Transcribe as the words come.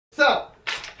So,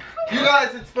 you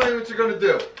guys explain what you're gonna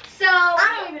do. So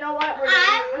I don't even know what we're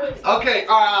doing. Okay,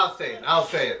 alright, I'll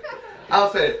say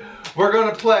it. We're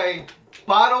gonna play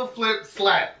bottle flip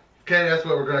slap. Okay, that's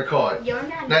what we're gonna call it.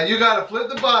 Now you gotta flip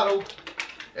the bottle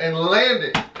and land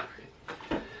it.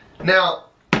 Now,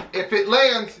 if it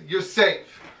lands, you're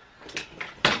safe.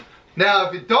 Now,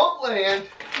 if it don't land,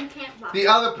 the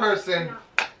other person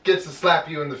gets to slap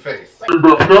you in the face.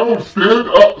 No, stand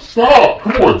up. Stop.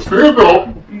 Come on, stand up.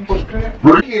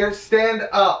 Right here, stand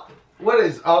up. What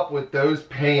is up with those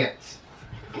pants?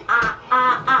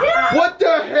 What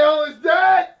the hell is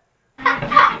that?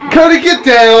 Cody, get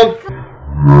down.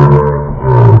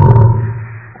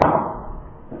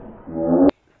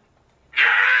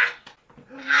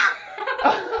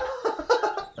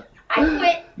 I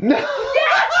quit. No.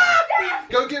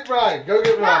 Go get Ryan. Go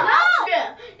get Ryan.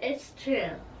 No. It's true.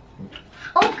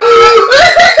 Give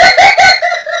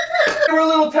her a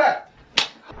little tap.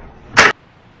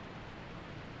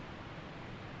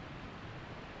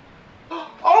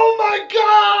 Oh my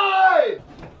God!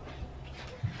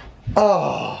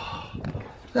 Oh,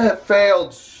 that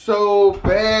failed so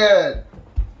bad.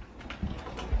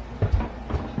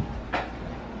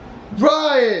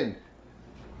 Ryan!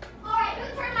 Alright,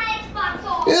 who turned my Xbox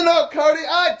off? You know, Cody,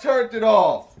 I turned it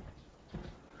off.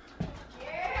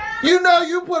 Yeah. You know,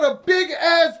 you put a big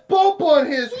ass bump on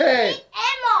his head.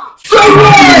 Emma! So